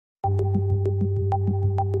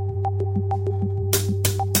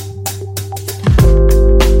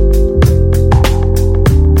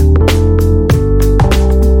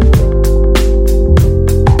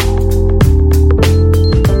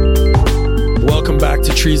back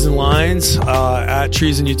to Trees and Lines at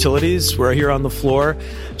Trees and Utilities. We're here on the floor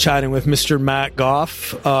chatting with Mr. Matt Goff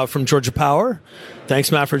from Georgia Power.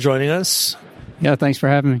 Thanks, Matt, for joining us. Yeah, thanks for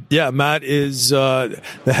having me. Yeah, Matt is the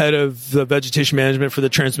head of the vegetation management for the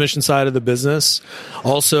transmission side of the business.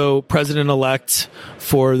 Also president-elect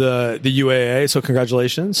for the UAA, so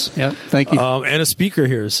congratulations. Yeah, thank you. And a speaker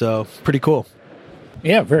here, so pretty cool.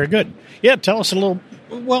 Yeah, very good. Yeah, tell us a little,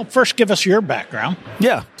 well, first give us your background.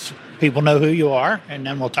 Yeah. So people know who you are, and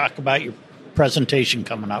then we'll talk about your presentation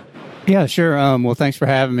coming up. Yeah, sure. Well, thanks for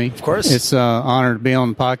having me. Of course. It's an honor to be on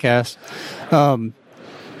the podcast.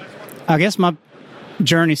 I guess my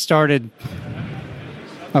journey started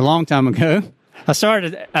a long time ago. I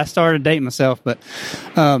started dating myself, but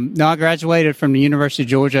no, I graduated from the University of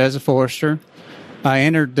Georgia as a forester. I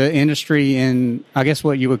entered the industry in, I guess,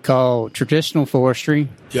 what you would call traditional forestry.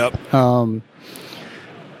 Yep.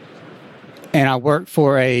 And I worked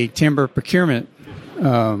for a timber procurement.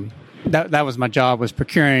 That was my job, was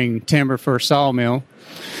procuring timber for a sawmill.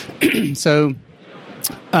 So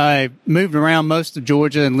I moved around most of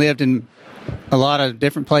Georgia and lived in a lot of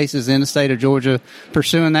different places in the state of Georgia,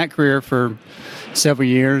 pursuing that career for several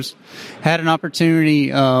years. Had an opportunity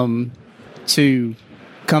to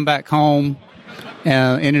come back home.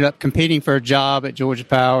 Ended up competing for a job at Georgia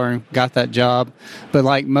Power and got that job. But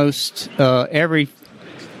like most, every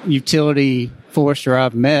utility forester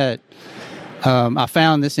I've met, I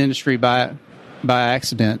found this industry by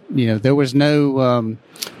accident. You know, there was no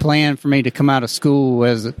plan for me to come out of school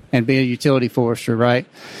and be a utility forester, right?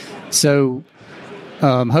 So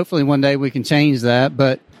hopefully one day we can change that.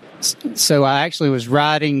 But so I actually was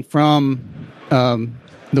riding from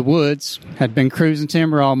the woods, had been cruising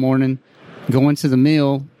timber all morning, going to the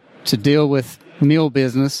mill to deal with mill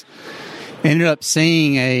business. Ended up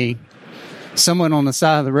seeing someone on the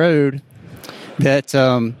side of the road that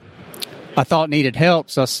I thought needed help,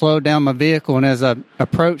 so I slowed down my vehicle, and as I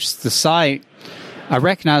approached the site, I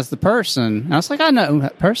recognized the person. And I was like, I know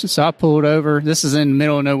that person, so I pulled over. This is in the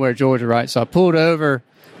middle of nowhere, Georgia, right? So I pulled over,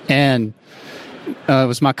 and it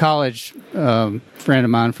was my college friend of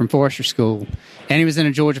mine from forestry school, and he was in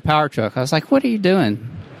a Georgia Power truck. I was like, what are you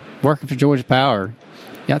doing? Working for Georgia Power.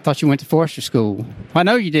 Yeah, I thought you went to forestry school. I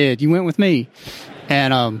know you did. You went with me.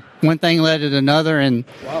 And one thing led to another, and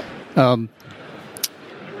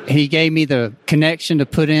he gave me the connection to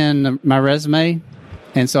put in my resume,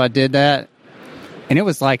 and so I did that. And it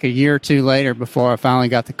was like a year or two later before I finally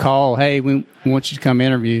got the call, hey, we want you to come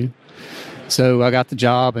interview. So I got the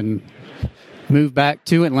job and moved back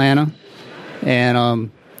to Atlanta, and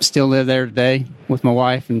still live there today with my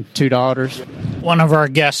wife and 2 daughters. One of our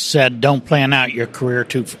guests said, don't plan out your career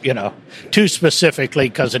too specifically,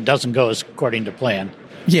 because it doesn't go according to plan.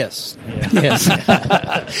 Yes. Yeah.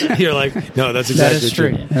 Yes. You're like, no, that's exactly that is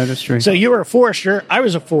true. That is true. So you were a forester. I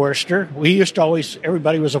was a forester. We used to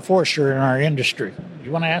everybody was a forester in our industry.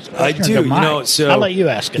 You want to ask a question? I do. So I'll let you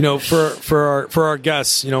ask it. For our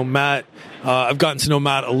guests, Matt, I've gotten to know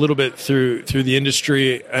Matt a little bit through the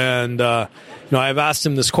industry, and I've asked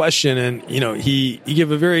him this question, and he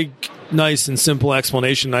gave a very nice and simple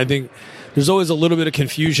explanation. I think there's always a little bit of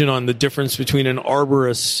confusion on the difference between an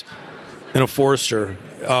arborist and a forester.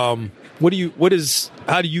 How do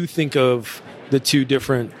you think of the two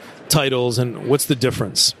different titles, and what's the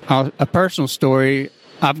difference? A personal story.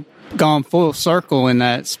 I've gone full circle in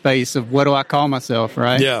that space of what do I call myself,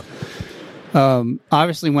 right? Yeah.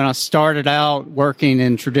 Obviously, when I started out working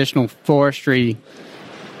in traditional forestry,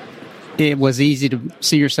 it was easy to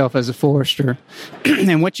see yourself as a forester.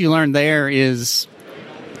 And what you learn there is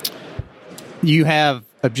you have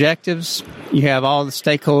objectives. You have all the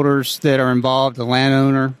stakeholders that are involved, the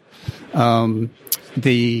landowner,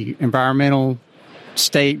 the environmental,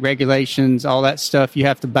 state regulations, all that stuff you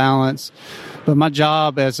have to balance. But my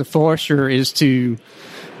job as a forester is to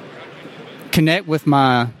connect with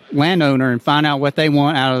my landowner and find out what they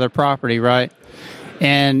want out of their property, right?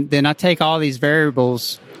 And then I take all these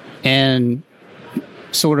variables and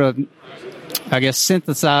sort of, I guess,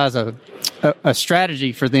 synthesize a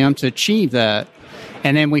strategy for them to achieve that.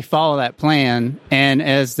 And then we follow that plan. And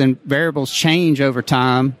as the variables change over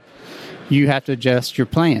time, you have to adjust your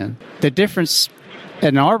plan. The difference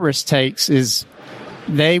an arborist takes is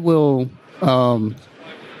they will, that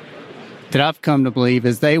I've come to believe,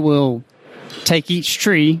 is they will take each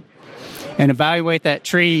tree and evaluate that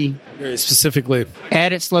tree very specifically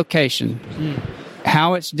at its location.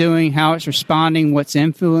 How it's doing, how it's responding, what's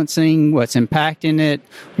influencing, what's impacting it,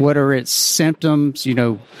 what are its symptoms,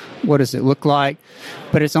 what does it look like.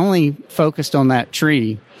 But it's only focused on that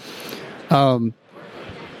tree. And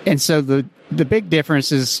so the big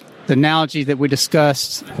difference is the analogy that we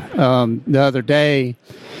discussed the other day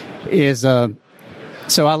is so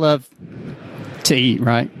I love to eat,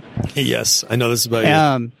 right? Yes, I know this about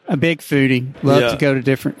you. A big foodie. Love to go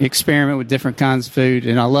to experiment with different kinds of food,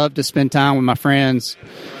 and I love to spend time with my friends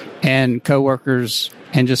and coworkers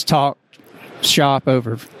and just talk shop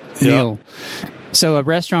over meal. So a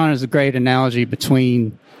restaurant is a great analogy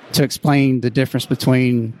to explain the difference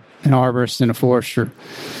between an arborist and a forester.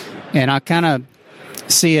 And I kind of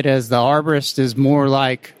see it as the arborist is more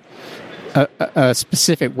like a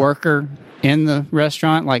specific worker in the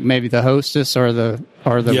restaurant, like maybe the hostess or the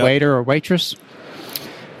waiter or waitress.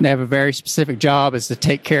 They have a very specific job, is to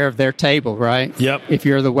take care of their table, right? Yep. If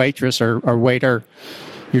you're the waitress or waiter,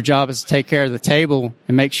 your job is to take care of the table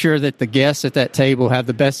and make sure that the guests at that table have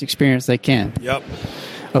the best experience they can. Yep.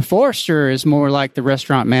 A forester is more like the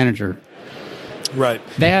restaurant manager. Right.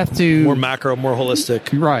 They have to... More macro, more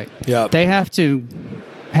holistic. Right. Yeah. They have to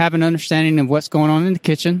have an understanding of what's going on in the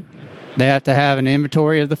kitchen. They have to have an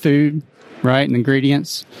inventory of the food, right, and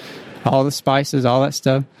ingredients, all the spices, all that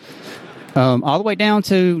stuff, all the way down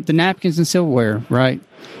to the napkins and silverware, right?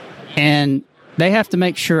 And they have to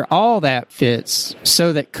make sure all that fits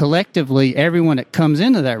so that collectively everyone that comes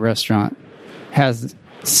into that restaurant has the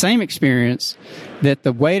same experience that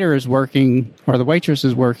the waiter is working or the waitress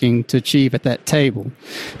is working to achieve at that table.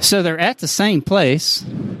 So they're at the same place,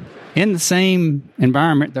 in the same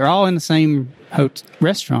environment. They're all in the same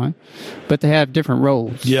restaurant, but they have different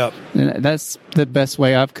roles. Yep. And that's the best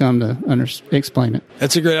way I've come to explain it.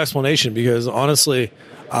 That's a great explanation, because honestly,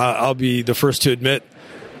 I'll be the first to admit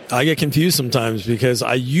I get confused sometimes because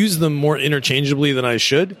I use them more interchangeably than I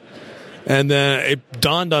should. And then it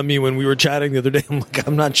dawned on me when we were chatting the other day, I'm like,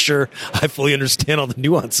 I'm not sure I fully understand all the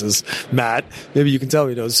nuances, Matt. Maybe you can tell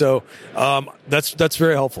me those. So that's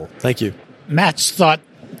very helpful. Thank you. Matt's thought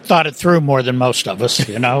it through more than most of us,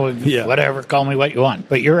 Yeah. Whatever, call me what you want.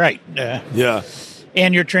 But you're right. Yeah.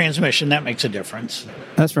 And your transmission, that makes a difference.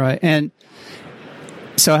 That's right. And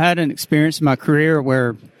so I had an experience in my career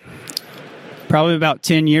where probably about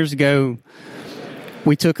 10 years ago,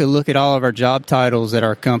 we took a look at all of our job titles at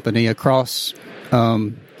our company across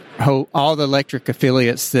all the electric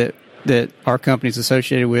affiliates that our company is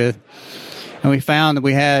associated with. And we found that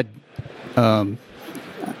we had,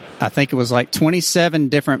 I think it was like 27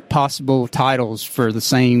 different possible titles for the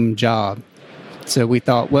same job. So we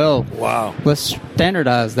thought, well, wow, let's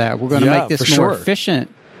standardize that. We're going to make this more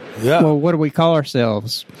efficient. Yeah. Well, what do we call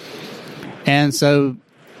ourselves? And so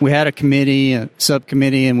we had a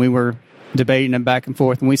subcommittee, and we were debating them back and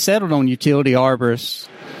forth, and we settled on utility arborists.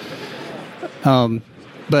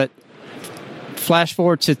 But flash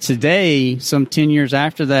forward to today, some 10 years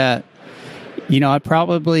after that, I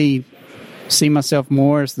probably see myself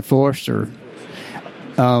more as the forester.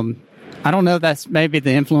 I don't know if that's maybe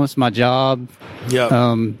the influence of my job.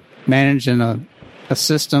 Yeah. Managing a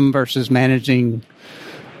system versus managing,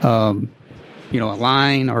 a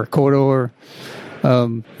line or a corridor.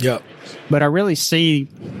 Yeah. But I really see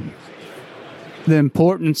the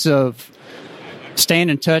importance of staying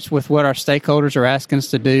in touch with what our stakeholders are asking us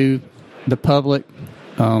to do, the public,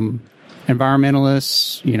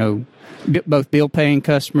 environmentalists, both bill-paying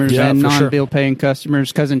customers and non-bill-paying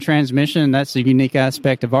customers. Because in transmission, that's a unique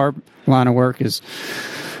aspect of our line of work is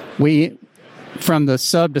from the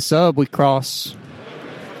sub to sub, we cross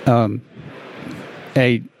a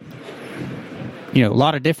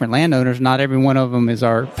lot of different landowners. Not every one of them is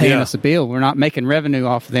paying us a bill. We're not making revenue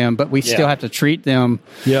off of them, but we still have to treat them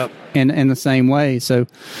in the same way. So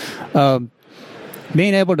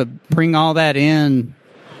being able to bring all that in,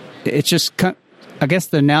 it's just, I guess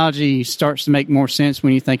the analogy starts to make more sense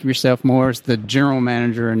when you think of yourself more as the general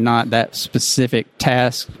manager and not that specific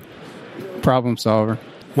task problem solver.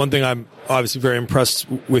 One thing I'm obviously very impressed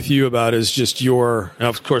with you about is just and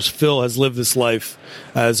of course, Phil has lived this life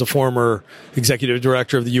as a former executive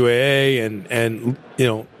director of the UAA and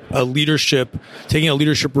taking a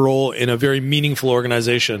leadership role in a very meaningful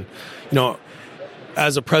organization.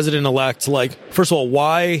 As a president-elect, first of all,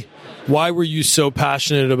 why were you so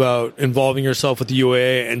passionate about involving yourself with the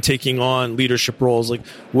UAA and taking on leadership roles?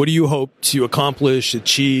 What do you hope to accomplish,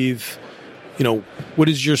 achieve? What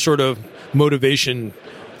is your sort of motivation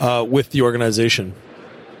with the organization?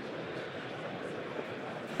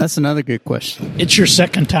 That's another good question. It's your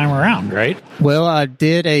second time around, right? Well, I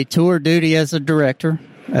did a tour duty as a director.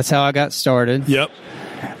 That's how I got started. Yep.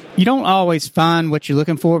 You don't always find what you're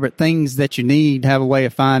looking for, but things that you need have a way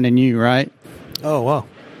of finding you, right? Oh, wow.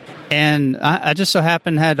 And I just so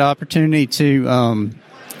happened had the opportunity to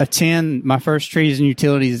attend my first Trees and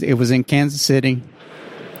Utilities. It was in Kansas City.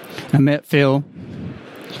 I met Phil.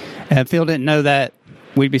 And Phil didn't know that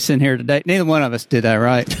we'd be sitting here today. Neither one of us did that,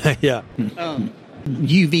 right? Yeah.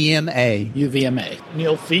 UVMA. UVMA.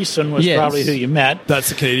 Neil Thiessen was Yes. probably who you met. That's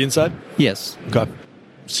the Canadian side? Yes. Okay.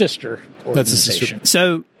 Sister organization. That's a sister.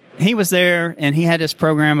 So he was there, and he had this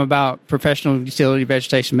program about professional utility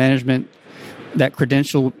vegetation management. That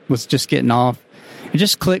credential was just getting off. It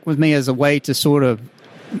just clicked with me as a way to sort of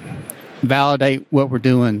validate what we're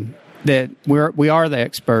doing, that we are the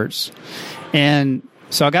experts. And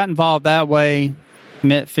so I got involved that way,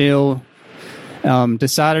 met Phil,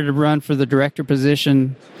 decided to run for the director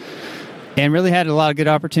position, and really had a lot of good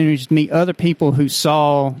opportunities to meet other people who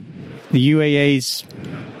saw the UAA's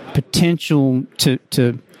potential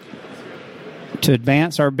to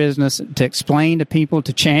advance our business, to explain to people,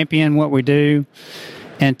 to champion what we do,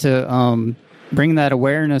 and to bring that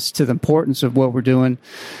awareness to the importance of what we're doing.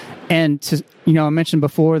 And to, I mentioned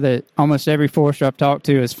before that almost every forester I've talked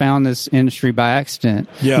to has found this industry by accident.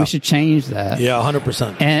 Yeah. We should change that. Yeah,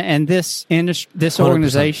 100%. And this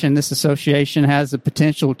organization, this association has the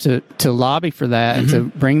potential to lobby for that and to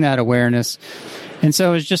bring that awareness. And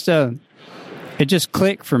so it just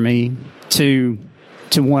clicked for me to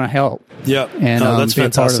want to help. Yeah. And that's be a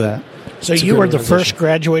part fantastic. of that. So It's a you great were the organization. first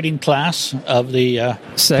graduating class of the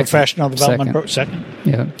professional development second?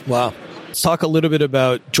 Yeah. Wow. Let's talk a little bit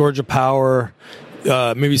about Georgia Power,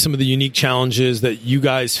 maybe some of the unique challenges that you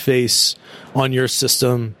guys face on your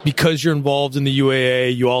system. Because you're involved in the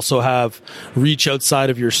UAA, you also have reach outside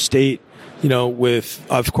of your state, with,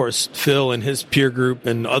 of course, Phil and his peer group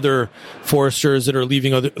and other foresters that are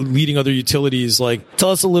leading other utilities. Like, tell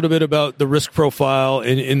us a little bit about the risk profile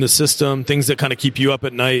in the system, things that kind of keep you up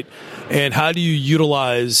at night, and how do you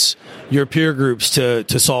utilize your peer groups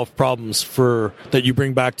to solve problems that you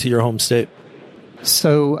bring back to your home state?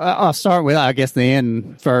 So I'll start with, I guess, the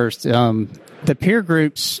end first. The peer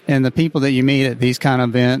groups and the people that you meet at these kind of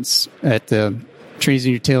events, at the Trees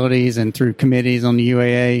and Utilities and through committees on the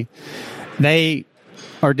UAA, they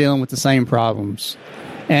are dealing with the same problems.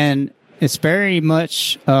 And it's very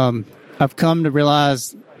much, I've come to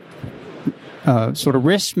realize sort of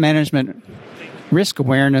risk management, risk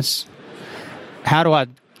awareness. How do I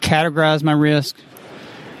categorize my risk?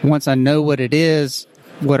 Once I know what it is,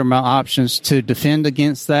 what are my options to defend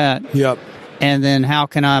against that? Yep. And then how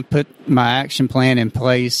can I put my action plan in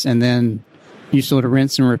place? And then you sort of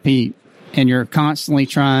rinse and repeat. And you're constantly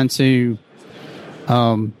trying to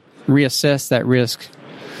reassess that risk.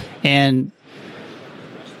 And,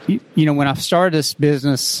 when I started this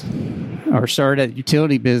business, or started a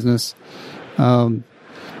utility business, the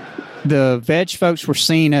veg folks were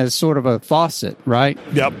seen as sort of a faucet, right?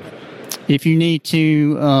 Yep. If you need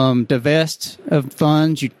to divest of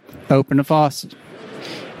funds, you open the faucet.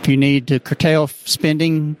 If you need to curtail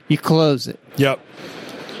spending, you close it. Yep.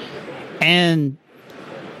 And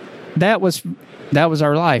that was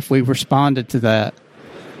our life. We responded to that.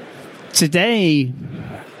 Today,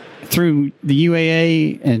 through the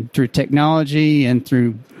UAA and through technology and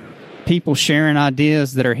through people sharing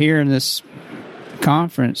ideas that are here in this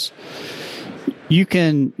conference, you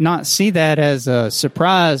can not see that as a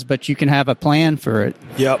surprise, but you can have a plan for it.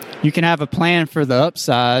 Yep. You can have a plan for the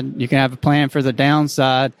upside. You can have a plan for the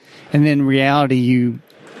downside. And then in reality,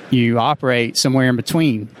 you operate somewhere in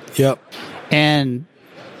between. Yep. And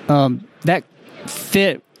that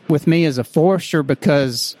fit with me as a forester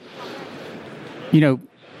because,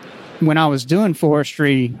 when I was doing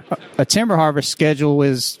forestry, a timber harvest schedule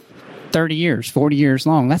is 30 years, 40 years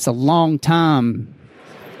long. That's a long time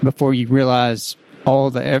before you realize all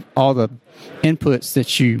the inputs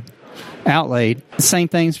that you outlaid. The same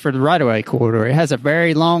things for the right-of-way corridor. It has a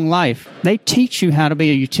very long life. They teach you how to be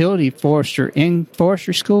a utility forester in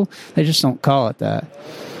forestry school. They just don't call it that.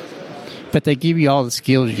 But they give you all the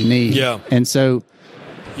skills you need. Yeah. And so,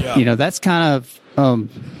 that's kind of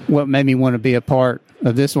what made me want to be a part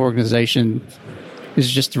of this organization,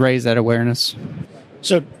 is just to raise that awareness.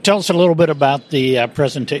 So tell us a little bit about the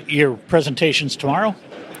your presentations tomorrow.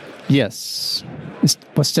 Yes.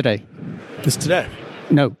 What's today? It's today.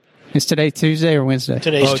 No. Is today Tuesday or Wednesday?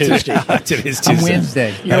 Today's Tuesday. Today's Tuesday. I'm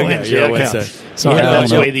Wednesday. You're Wednesday. You're Okay. Wednesday. Sorry, Yeah, I that's don't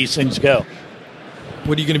the know. way these things go.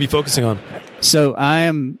 What are you going to be focusing on? So I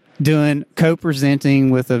am doing co-presenting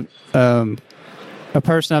with a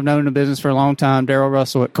person I've known in the business for a long time, Daryl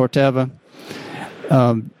Russell at Corteva.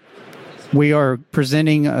 We are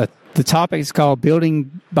presenting the topic is called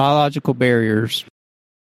Building Biological Barriers.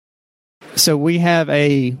 So we have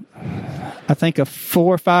I think a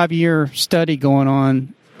 4 or 5 year study going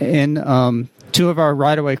on in two of our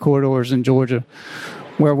right-of-way corridors in Georgia,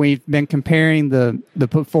 where we've been comparing the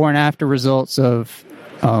before and after results of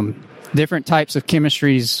different types of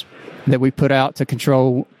chemistries that we put out to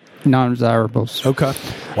control non-desirables. Okay.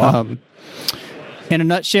 Wow. In a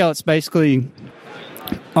nutshell, it's basically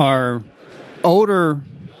our older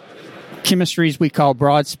chemistries we call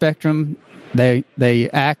broad spectrum. They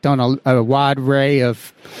act on a wide array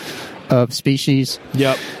of species.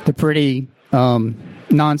 Yep. They're pretty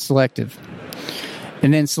non-selective.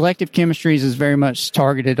 And then selective chemistries is very much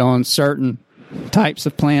targeted on certain types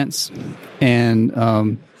of plants and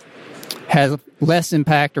has less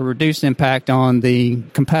impact or reduced impact on the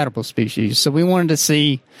compatible species. So we wanted to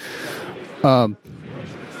see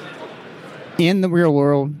in the real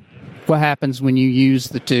world what happens when you use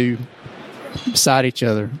the two beside each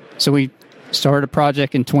other. So we started a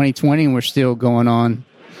project in 2020 and we're still going on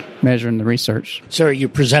measuring the research. So are you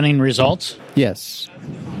presenting results? Yes.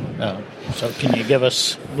 So can you give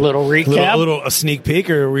us a little recap? A sneak peek,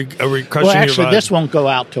 or are we crushing Well, your actually, vibe? this won't go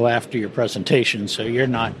out till after your presentation, so you're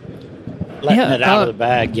not letting it out of the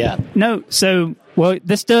bag yet. No, so, well,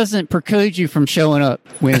 this doesn't preclude you from showing up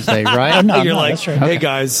Wednesday, right? No, You're like, that's right. hey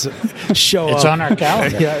guys, show up. It's on our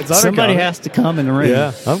calendar. Yeah, it's on Somebody our calendar. has to come in the room.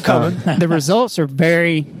 Yeah, I'm coming. The results are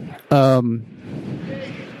very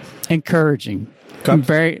encouraging. Okay. I'm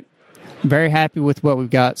very, very happy with what we've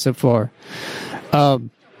got so far. The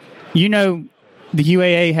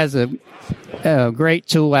UAA has a great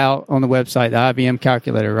tool out on the website, the IBM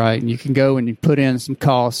calculator, right? And you can go and you put in some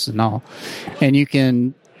costs and all, and you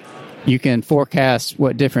can forecast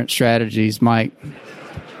what different strategies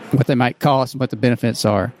what they might cost and what the benefits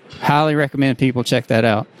are. Highly recommend people check that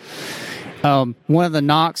out. One of the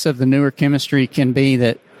knocks of the newer chemistry can be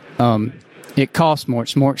that it costs more.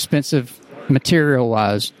 It's more expensive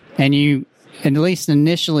material-wise, and at least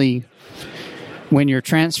initially, when you're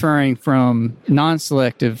transferring from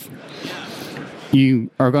non-selective,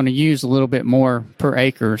 you are going to use a little bit more per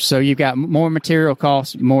acre. So you've got more material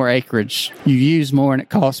costs, more acreage. You use more and it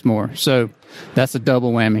costs more. So that's a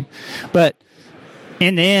double whammy. But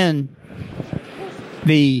in the end,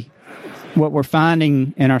 what we're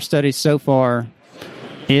finding in our studies so far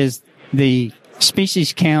is the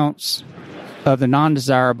species counts of the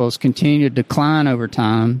non-desirables continue to decline over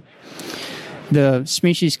time. The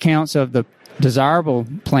species counts of the desirable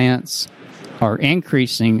plants are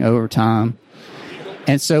increasing over time.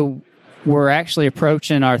 And so we're actually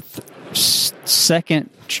approaching our second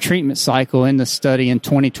treatment cycle in the study in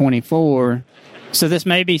 2024. So this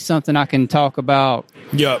may be something I can talk about,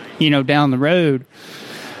 down the road.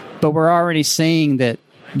 But we're already seeing that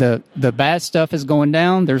the bad stuff is going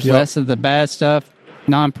down. There's less of the bad stuff,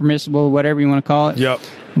 non-permissible, whatever you want to call it. Yep.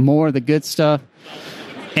 More of the good stuff.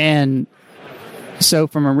 And so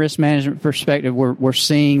from a risk management perspective, we're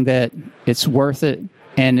seeing that it's worth it.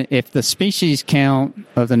 And if the species count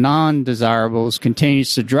of the non-desirables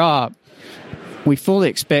continues to drop, we fully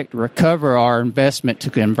expect to recover our investment to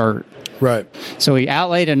convert. Right. So we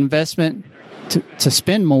outlaid an investment to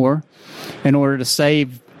spend more in order to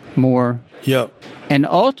save more. Yep. And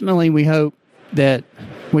ultimately, we hope that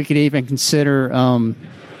we could even consider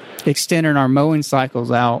extending our mowing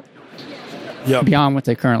cycles out beyond what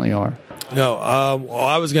they currently are. No,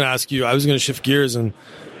 I was going to ask you, I was going to shift gears and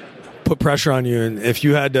put pressure on you. And if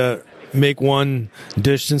you had to make one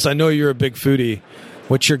dish, since I know you're a big foodie,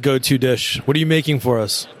 what's your go-to dish? What are you making for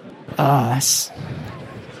us? That's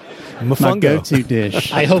my Mofongo. go-to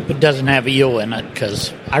dish. I hope it doesn't have eel in it,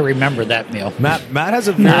 because I remember that meal. Matt has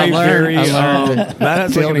a very, Matt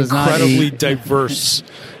has like Phil an does not incredibly eat. diverse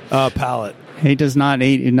palate. He does not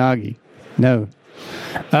eat unagi. No.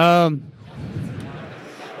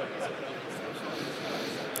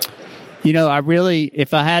 I really,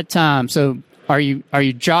 if I had time, so are you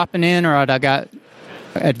dropping in, or I got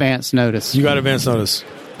advance notice? You got advance notice.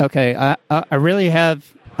 Okay. I really have,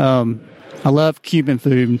 I love Cuban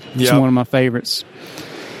food. It's one of my favorites.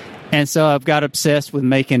 And so I've got obsessed with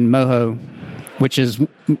making mojo, which is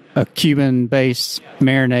a Cuban-based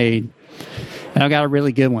marinade. And I got a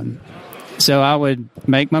really good one. So I would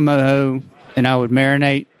make my mojo, and I would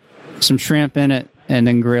marinate some shrimp in it, and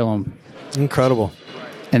then grill them. Incredible.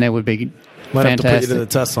 And it would be Might fantastic. have to put you to the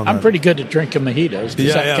test on that. I'm pretty good at drinking mojitos.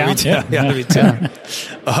 Does that count? Me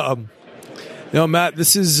too. Matt,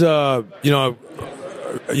 this is, I know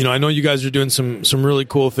you guys are doing some really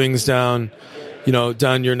cool things down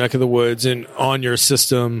your neck of the woods and on your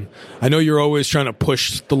system. I know you're always trying to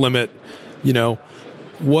push the limit.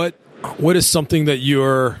 What is something that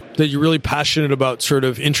you're really passionate about sort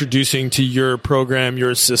of introducing to your program,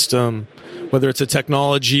 your system, whether it's a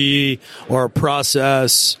technology or a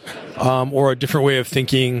process or a different way of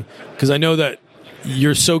thinking? Because I know that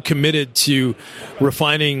you're so committed to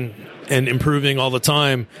refining and improving all the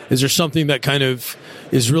time. Is there something that kind of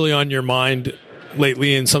is really on your mind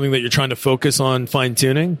lately, and something that you're trying to focus on fine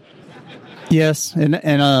tuning? Yes, and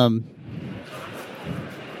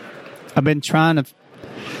I've been trying to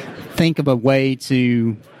think of a way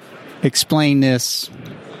to explain this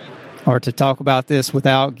or to talk about this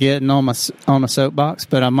without getting on a soapbox,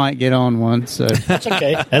 but I might get on one. So That's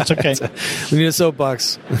okay. That's okay. We need a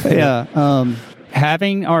soapbox. yeah,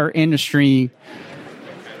 having our industry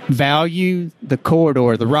value the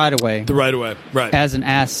corridor, the right of way, Right. as an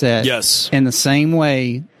asset. Yes. In the same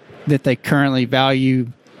way that they currently value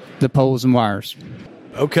the poles and wires.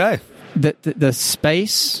 Okay. The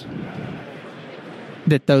space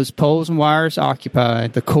that those poles and wires occupy,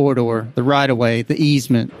 the corridor, the right-of-way, the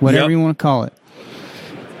easement, whatever you want to call it,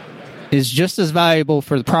 is just as valuable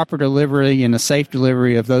for the proper delivery and the safe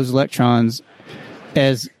delivery of those electrons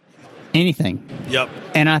as anything. Yep.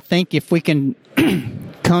 And I think if we can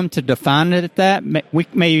come to define it at that, we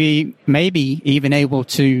maybe even able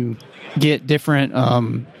to get different,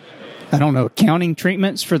 accounting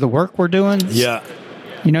treatments for the work we're doing. Yeah.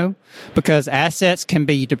 Because assets can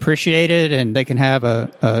be depreciated and they can have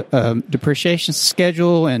a depreciation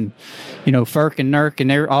schedule, and, FERC and NERC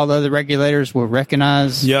and all the other regulators will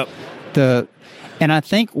recognize and I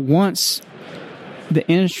think once the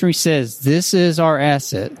industry says, this is our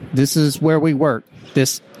asset, this is where we work,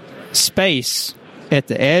 this space at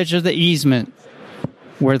the edge of the easement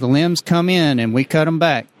where the limbs come in and we cut them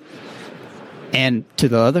back, and to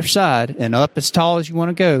the other side and up as tall as you want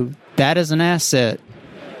to go, that is an asset.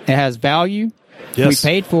 It has value. Yes. We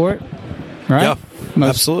paid for it, right? Yeah,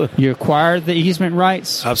 absolutely. You acquired the easement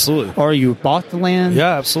rights. Absolutely. Or you bought the land.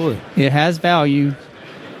 Yeah, absolutely. It has value.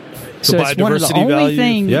 So it's one of the only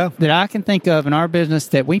things that I can think of in our business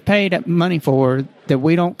that we paid money for that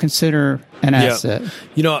we don't consider an asset.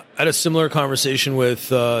 I had a similar conversation with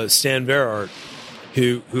Stan Verart,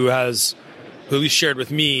 who has at least shared with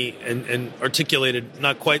me and articulated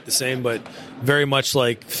not quite the same, but very much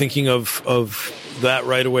like thinking of that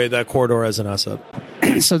right away, that corridor as an asset.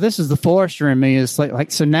 So this is the forester in me. Is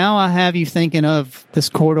like so now I have you thinking of this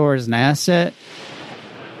corridor as an asset.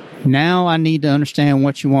 Now I need to understand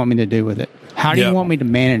what you want me to do with it. How do you want me to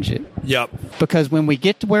manage it? Yep. Because when we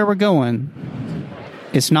get to where we're going,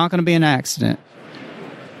 it's not going to be an accident.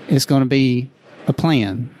 It's going to be a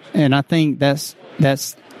plan. And I think that's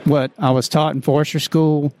what I was taught in forestry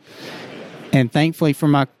school. And thankfully for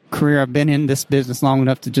my career, I've been in this business long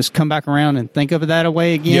enough to just come back around and think of it that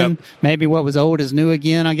way again. Yep. Maybe what was old is new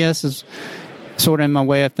again, I guess, is sort of in my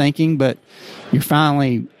way of thinking. But you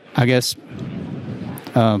finally, I guess,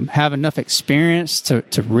 have enough experience to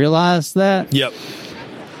realize that. Yep.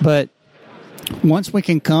 But once we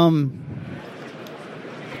can come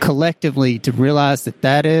collectively to realize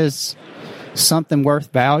that is something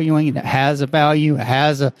worth valuing, that has a value, it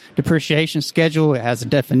has a depreciation schedule, it has a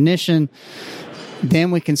definition,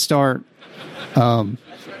 then we can start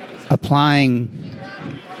applying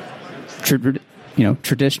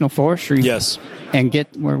traditional forestry. Yes. And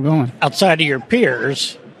get where we're going. Outside of your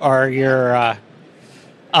peers, are your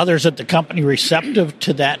others at the company receptive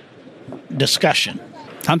to that discussion?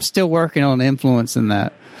 I'm still working on influencing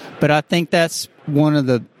that. But I think that's one of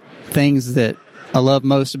the things that I love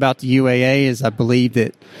most about the UAA is I believe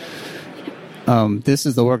that this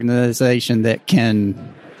is the organization that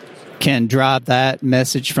can drive that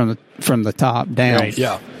message from the top down. Right.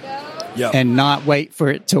 Yeah. Yeah. And not wait for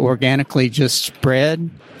it to organically just spread.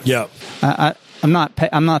 Yeah. I'm not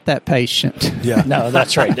that patient. Yeah. No,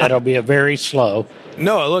 that's right. That'll be a very slow.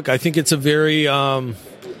 No, look, I think it's a very,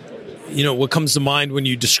 what comes to mind when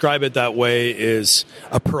you describe it that way is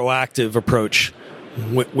a proactive approach.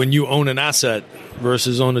 When you own an asset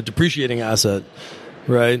versus own a depreciating asset,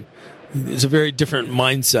 right? It's a very different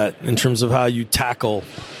mindset in terms of how you tackle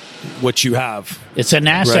what you have. It's an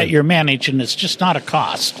asset right. You're managing. It's just not a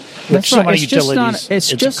cost. That's so right. many utilities, it's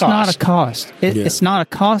just not a cost. It's not a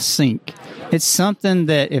cost sink. It's something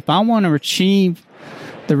that if I want to achieve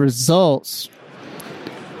the results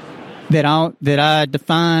that I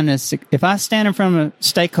define as, if I stand in front of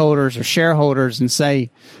stakeholders or shareholders and say,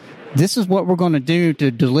 this is what we're going to do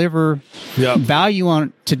to deliver value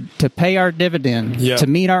on to pay our dividend, to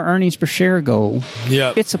meet our earnings per share goal.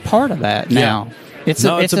 It's a part of that now. It's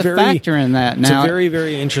a factor in that now. It's a very,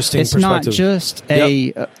 very interesting it's perspective. It's not just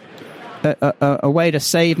a way to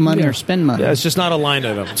save money or spend money. Yeah, it's just not a line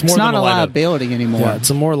item. It's not a liability anymore. Yeah,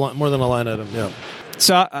 it's more than a line item. Yeah.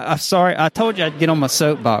 So I'm sorry. I told you I'd get on my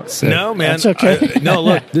soapbox. So. No, man. That's okay.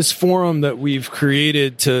 Look, this forum that we've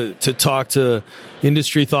created to talk to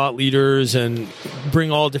industry thought leaders and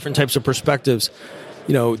bring all different types of perspectives,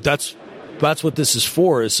 that's what this is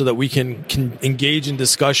for, is so that we can engage in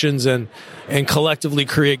discussions and collectively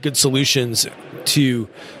create good solutions to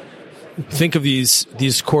think of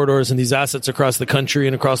these corridors and these assets across the country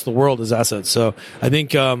and across the world as assets. So I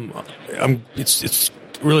think it's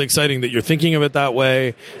really exciting that you're thinking of it that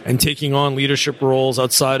way and taking on leadership roles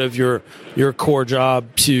outside of your core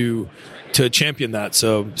job to champion that.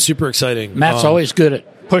 So super exciting. Matt's always good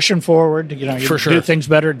at pushing forward. You for sure. Do things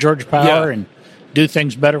better at Georgia Power and do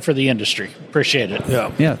things better for the industry. Appreciate it.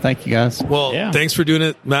 Yeah. Thank you, guys. Well, thanks for doing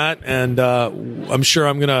it, Matt. And I'm sure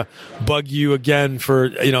I'm going to bug you again for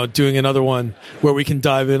doing another one where we can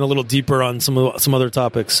dive in a little deeper on some other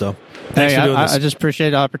topics. So thanks for doing this. I just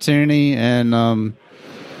appreciate the opportunity and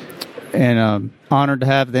honored to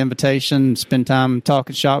have the invitation. Spend time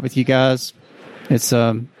talking shop with you guys. It's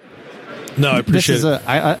I appreciate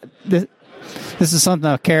it. This is something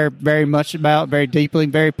I care very much about, very deeply,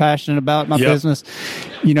 very passionate about my business.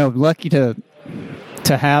 Lucky to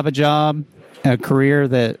have a job, a career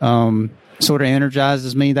that sort of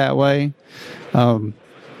energizes me that way.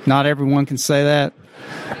 Not everyone can say that,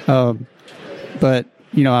 but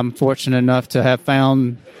I'm fortunate enough to have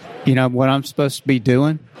found what I'm supposed to be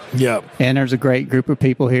doing. Yeah, and there's a great group of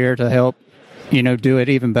people here to help do it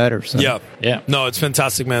even better. So. Yeah. No, it's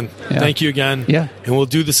fantastic, man. Yeah. Thank you again. Yeah. And we'll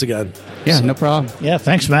do this again. Yeah, no problem. Yeah,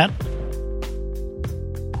 thanks, Matt.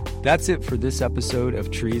 That's it for this episode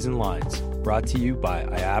of Trees and Lines, brought to you by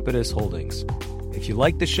Iapetus Holdings. If you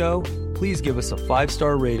like the show, please give us a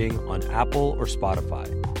 5-star rating on Apple or Spotify.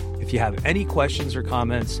 If you have any questions or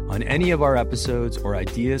comments on any of our episodes or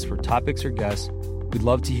ideas for topics or guests, we'd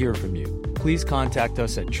love to hear from you. Please contact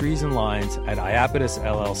us at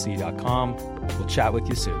treesandlines@iapetusllc.com. We'll chat with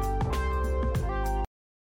you soon.